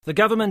The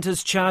government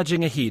is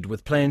charging ahead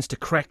with plans to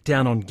crack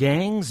down on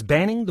gangs,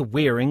 banning the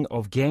wearing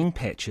of gang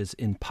patches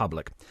in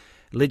public.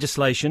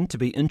 Legislation to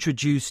be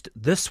introduced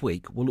this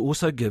week will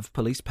also give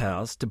police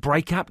powers to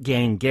break up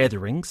gang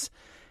gatherings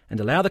and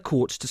allow the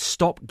courts to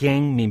stop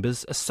gang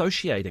members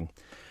associating.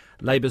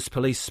 Labour's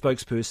police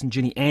spokesperson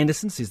Ginny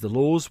Anderson says the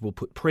laws will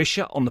put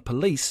pressure on the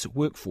police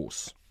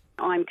workforce.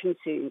 I'm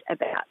concerned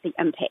about the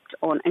impact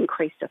on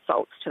increased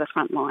assaults to the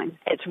front line.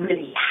 It's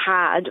really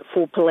hard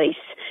for police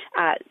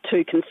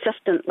to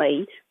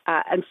consistently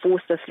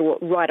enforce this law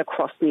right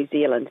across New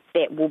Zealand.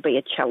 That will be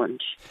a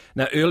challenge.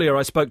 Now, earlier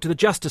I spoke to the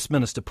Justice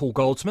Minister Paul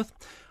Goldsmith.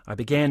 I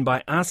began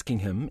by asking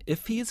him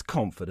if he is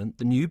confident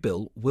the new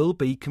bill will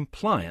be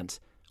compliant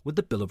with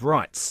the Bill of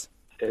Rights.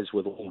 As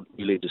with all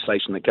new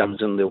legislation that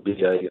comes in, there'll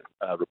be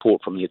a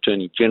report from the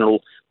Attorney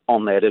General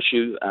on that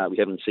issue. We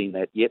haven't seen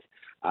that yet.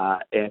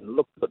 And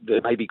look,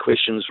 there may be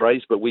questions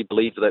raised, but we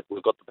believe that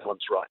we've got the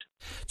balance right.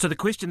 So the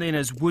question then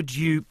is, would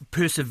you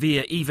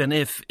persevere even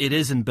if it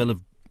is in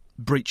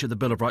breach of the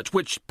Bill of Rights,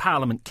 which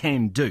Parliament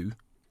can do?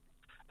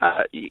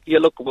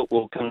 Look,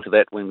 we'll come to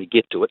that when we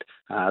get to it.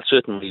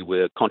 Certainly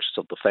we're conscious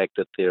of the fact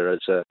that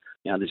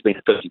there's been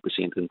a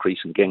 30% increase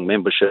in gang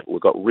membership.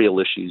 We've got real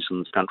issues in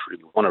this country.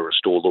 We want to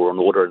restore law and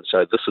order, and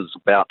so this is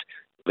about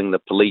giving the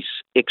police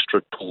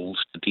extra tools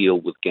to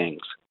deal with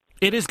gangs.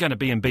 It is going to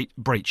be in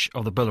breach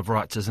of the Bill of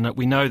Rights, isn't it?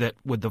 We know that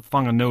with the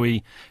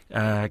Whanganui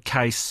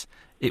case,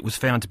 it was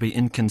found to be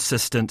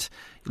inconsistent.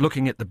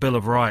 Looking at the Bill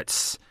of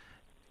Rights,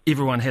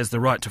 everyone has the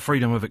right to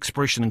freedom of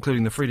expression,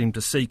 including the freedom to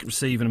seek,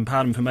 receive and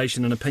impart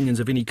information and opinions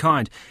of any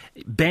kind.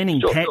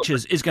 Banning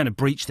patches is going to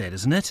breach that,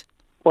 isn't it?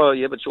 Well,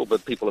 yeah,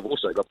 but people have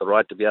also got the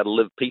right to be able to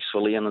live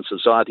peacefully in a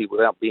society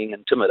without being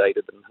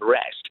intimidated and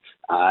harassed.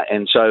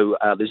 And so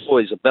there's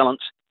always a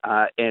balance.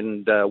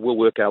 And we'll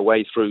work our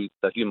way through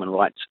the human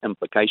rights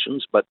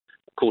implications. But,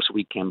 of course,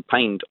 we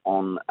campaigned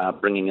on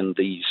bringing in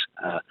these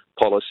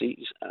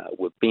policies.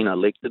 We've been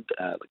elected.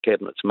 The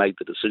Cabinet's made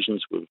the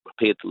decisions. We've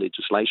prepared the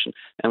legislation.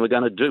 And we're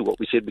going to do what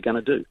we said we're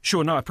going to do.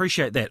 Sure, no, I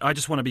appreciate that. I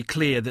just want to be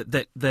clear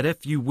that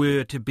if you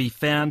were to be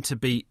found to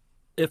be,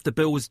 if the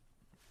bill was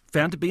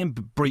found to be in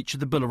breach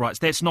of the Bill of Rights,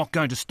 that's not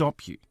going to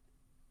stop you?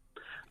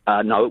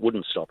 No, it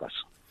wouldn't stop us.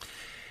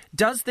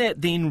 Does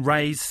that then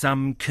raise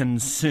some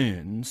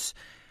concerns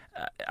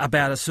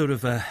about a sort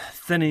of a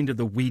thin end of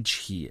the wedge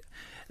here,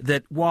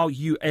 that while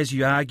you, as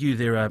you argue,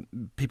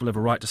 people have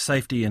a right to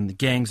safety and the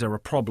gangs are a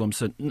problem,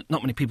 so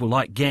not many people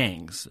like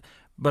gangs,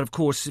 but of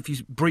course if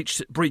you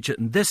breach it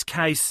in this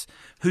case,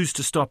 who's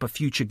to stop a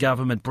future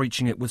government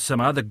breaching it with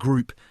some other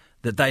group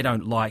that they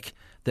don't like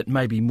that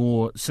may be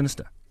more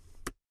sinister?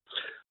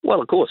 Well,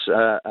 of course,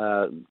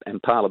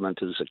 and Parliament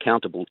is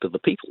accountable to the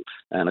people.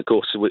 And, of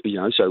course,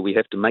 so we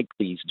have to make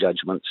these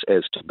judgments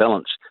as to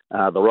balance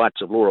the rights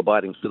of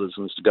law-abiding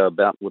citizens to go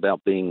about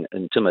without being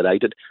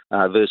intimidated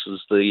versus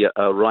the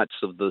rights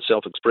of the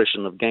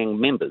self-expression of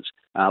gang members.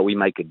 We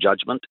make a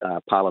judgment.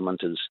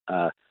 Parliament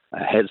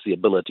has the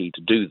ability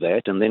to do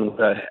that, and then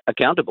we're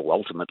accountable,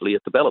 ultimately,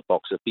 at the ballot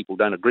box. If people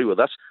don't agree with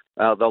us,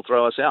 they'll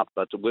throw us out.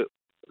 But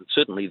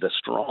certainly the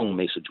strong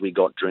message we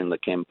got during the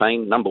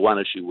campaign, number one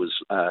issue was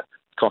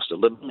cost of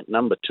living.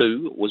 Number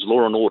two was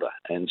law and order.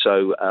 And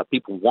so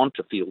people want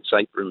to feel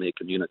safer in their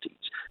communities.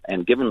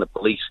 And given the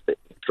police the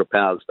extra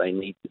powers they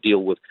need to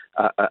deal with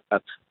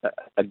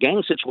a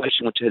gang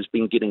situation which has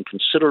been getting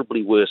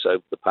considerably worse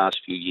over the past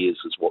few years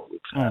is what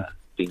we've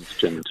been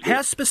determined to do.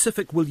 How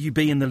specific will you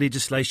be in the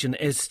legislation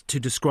as to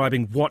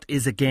describing what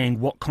is a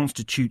gang, what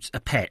constitutes a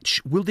patch?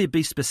 Will there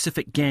be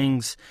specific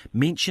gangs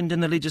mentioned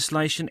in the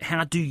legislation?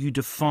 How do you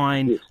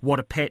define what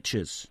a patch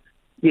is?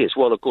 Yes,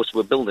 well, of course,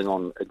 we're building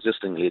on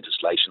existing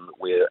legislation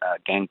where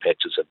gang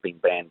patches have been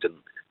banned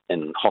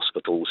in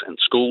hospitals and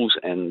schools,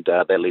 and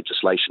that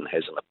legislation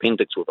has an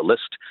appendix with a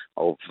list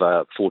of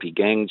 40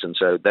 gangs, and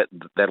so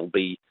that'll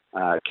be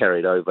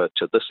carried over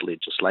to this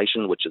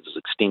legislation, which is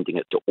extending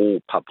it to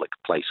all public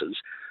places.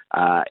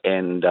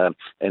 And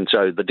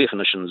so the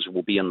definitions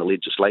will be in the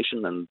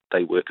legislation, and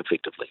they work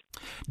effectively.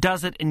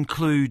 Does it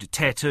include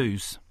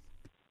tattoos?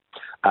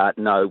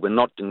 No, we're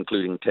not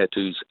including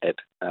tattoos in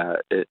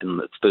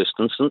the first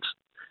instance.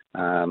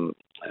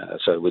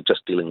 So we're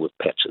just dealing with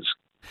patches.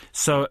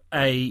 So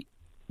a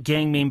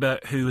gang member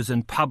who is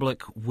in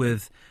public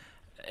with,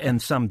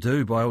 and some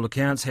do by all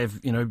accounts, have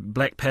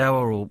Black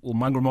Power or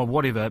Mongrel Mob,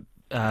 whatever,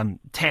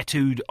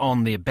 tattooed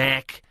on their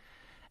back,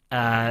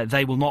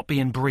 they will not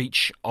be in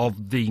breach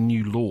of the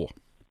new law.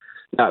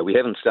 No, we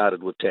haven't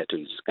started with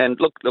tattoos. And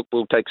look,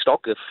 we'll take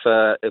stock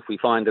if we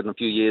find in a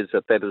few years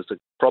that is a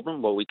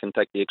problem. Well, we can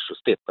take the extra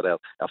step. But our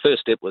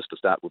first step was to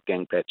start with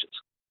gang patches.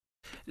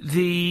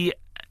 The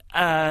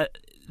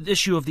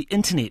issue of the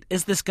internet,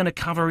 is this going to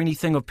cover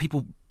anything of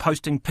people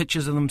posting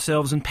pictures of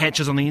themselves in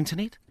patches on the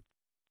internet?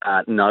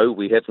 No,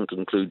 we haven't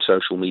included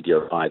social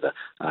media either,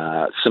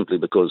 simply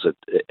because,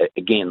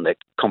 that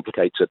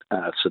complicates it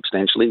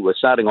substantially. We're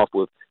starting off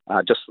with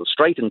just the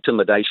straight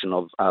intimidation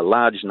of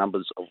large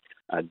numbers of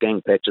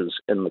gang patches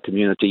in the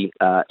community,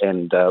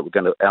 and we're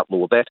going to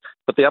outlaw that.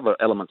 But the other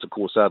elements, of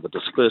course, are the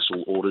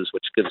dispersal orders,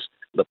 which gives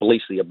the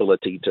police the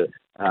ability to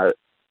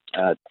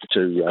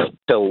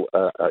tell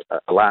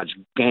a large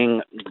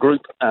gang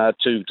group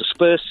to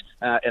disperse,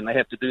 and they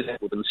have to do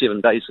that within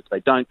 7 days. If they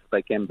don't,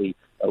 they can be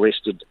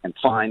arrested and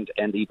fined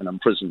and even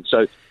imprisoned.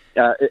 So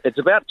it's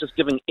about just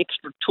giving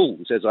extra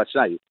tools, as I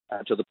say,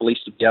 to the police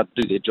to be able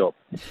to do their job.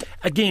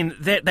 Again,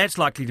 that's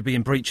likely to be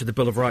in breach of the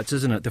Bill of Rights,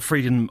 isn't it? The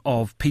freedom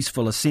of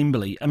peaceful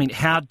assembly. I mean,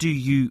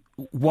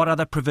 what are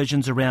the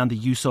provisions around the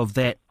use of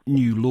that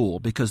new law?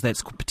 Because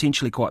that's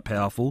potentially quite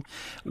powerful.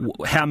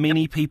 How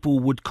many people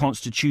would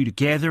constitute a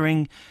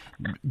gathering?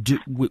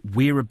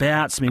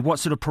 Whereabouts? I mean, what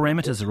sort of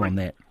parameters are on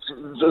that?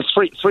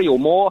 Three or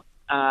more,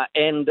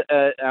 and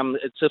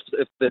it's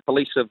if the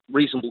police have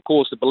reasonable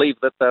cause to believe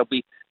that they'll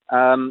be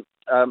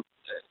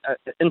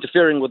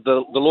interfering with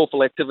the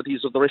lawful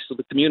activities of the rest of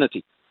the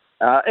community.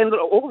 And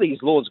all these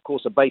laws, of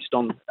course, are based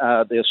on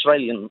the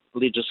Australian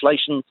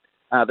legislation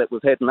that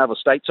we've had in other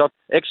states. I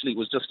actually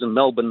was just in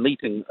Melbourne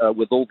meeting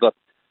with all the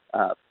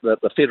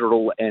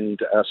federal and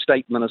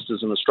state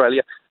ministers in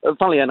Australia.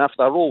 Funnily enough,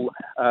 they're all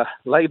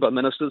Labor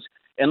ministers,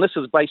 and this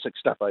is basic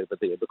stuff over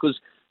there because,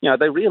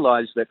 they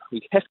realise that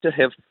we have to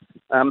have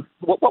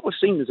what we've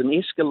seen is an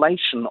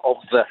escalation of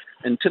the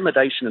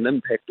intimidation and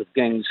impact of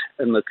gangs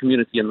in the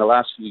community in the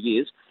last few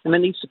years, and there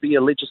needs to be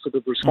a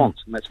legislative response,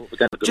 and that's what we're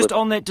going to do. Just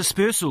on that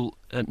dispersal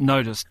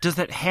notice, does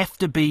that have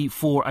to be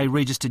for a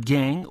registered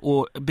gang,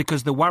 or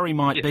because the worry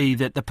might be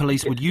that the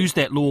police would use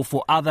that law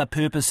for other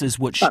purposes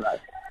which...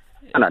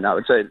 No.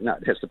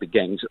 It has to be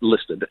gangs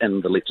listed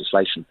in the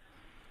legislation.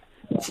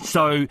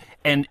 So,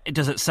 and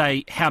does it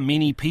say how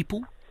many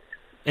people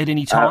at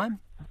any time?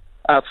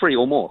 3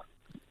 or more.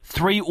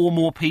 3 or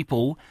more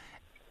people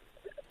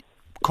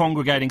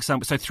congregating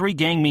somewhere. So 3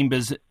 gang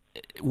members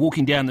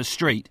walking down the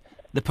street,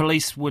 the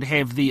police would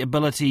have the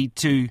ability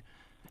to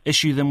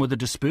issue them with a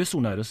dispersal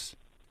notice?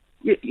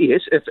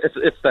 Yes, if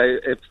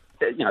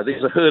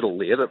there's a hurdle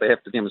there that they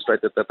have to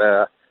demonstrate that they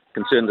are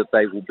concerned that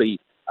they will be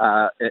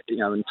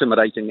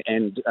intimidating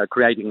and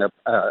creating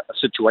a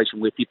situation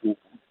where people,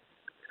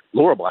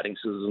 law-abiding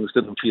citizens,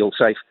 didn't feel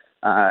safe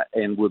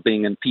and were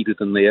being impeded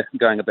in their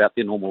going about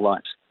their normal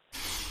lives.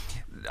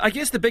 I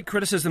guess the big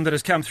criticism that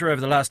has come through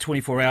over the last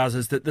 24 hours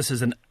is that this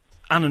is an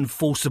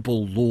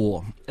unenforceable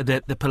law,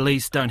 that the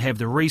police don't have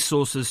the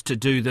resources to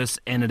do this,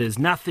 and it is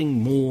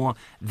nothing more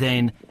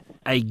than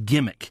a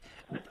gimmick.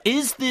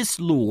 Is this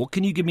law,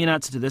 can you give me an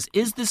answer to this,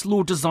 is this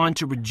law designed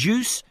to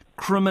reduce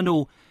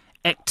criminal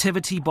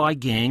activity by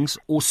gangs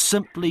or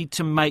simply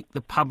to make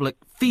the public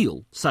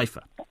feel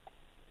safer?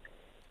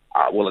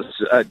 Well,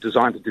 it's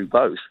designed to do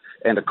both.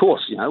 And of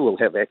course, we'll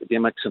have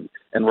academics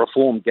and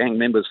reformed gang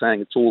members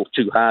saying it's all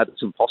too hard,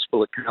 it's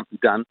impossible, it can't be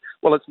done.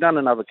 Well, it's done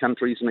in other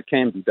countries and it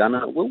can be done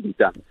and it will be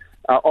done.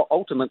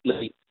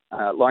 Ultimately,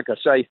 like I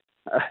say,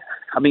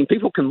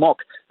 people can mock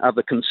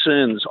the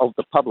concerns of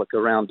the public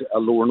around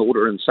law and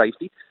order and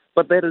safety,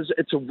 but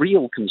it's a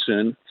real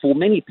concern for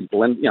many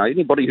people. And,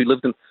 anybody who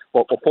lived in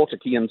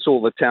Opotiki and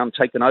saw the town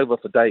taken over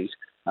for days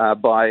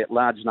by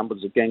large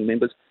numbers of gang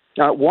members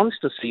wants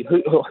to see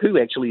who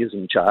actually is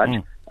in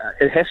charge.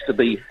 It has to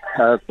be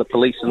the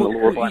police and the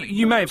law-abiding.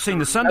 You may have seen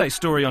the Sunday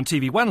story on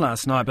TV1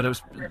 last night,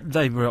 but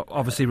they were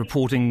obviously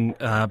reporting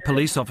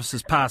police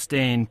officers past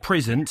and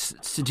present,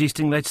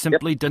 suggesting they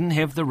simply didn't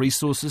have the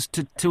resources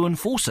to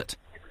enforce it.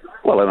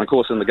 Well, and of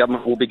course, the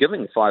government will be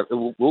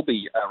will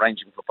be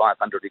arranging for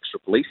 500 extra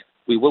police.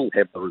 We will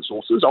have the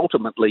resources.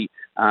 Ultimately,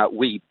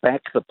 we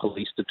back the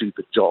police to do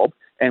the job,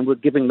 and we're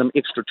giving them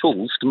extra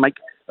tools to make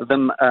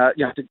them,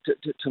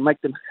 to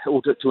make them,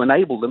 or to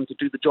enable them to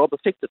do the job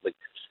effectively.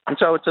 And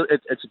so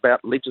it's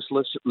about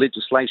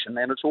legislation,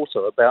 and it's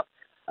also about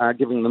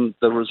giving them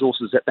the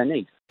resources that they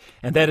need.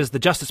 And that is the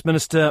Justice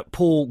Minister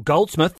Paul Goldsmith